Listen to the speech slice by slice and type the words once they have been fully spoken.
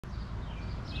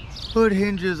hood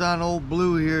hinges on old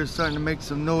Blue here is starting to make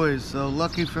some noise. So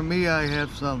lucky for me, I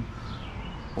have some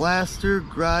Blaster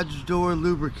garage door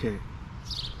lubricant.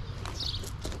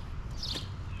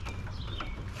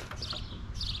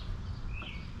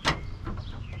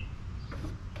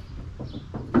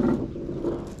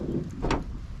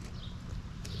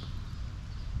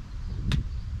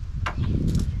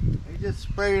 Just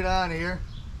spray it on here.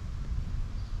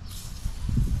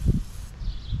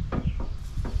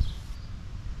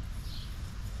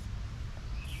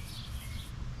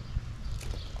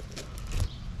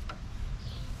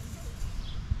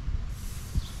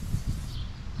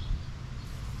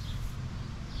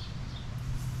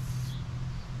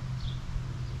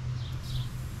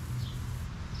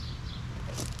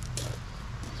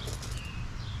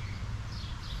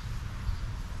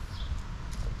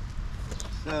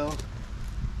 So,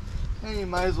 and you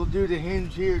might as well do the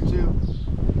hinge here too.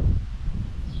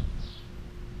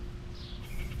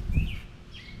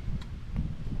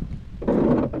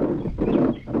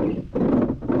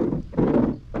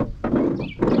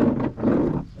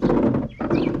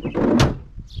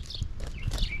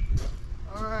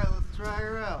 Alright, let's try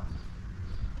her out.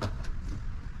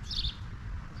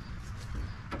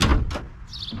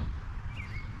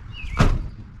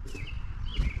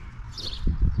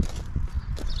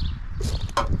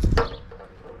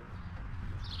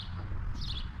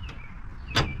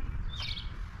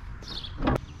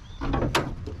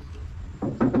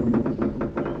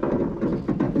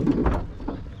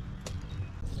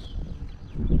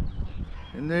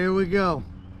 And there we go.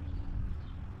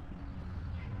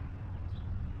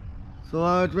 So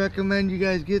I would recommend you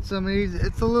guys get some of these.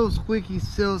 It's a little squeaky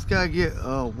still, it's gotta get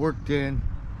worked in,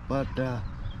 but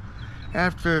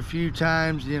after a few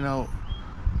times, you know,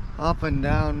 up and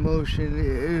down motion,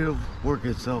 it'll work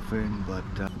itself in. But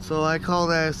so I call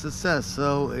that a success.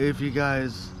 So if you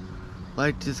guys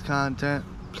like this content,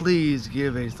 please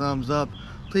give a thumbs up.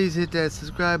 Please hit that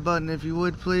subscribe button if you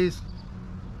would, please.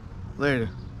 Later.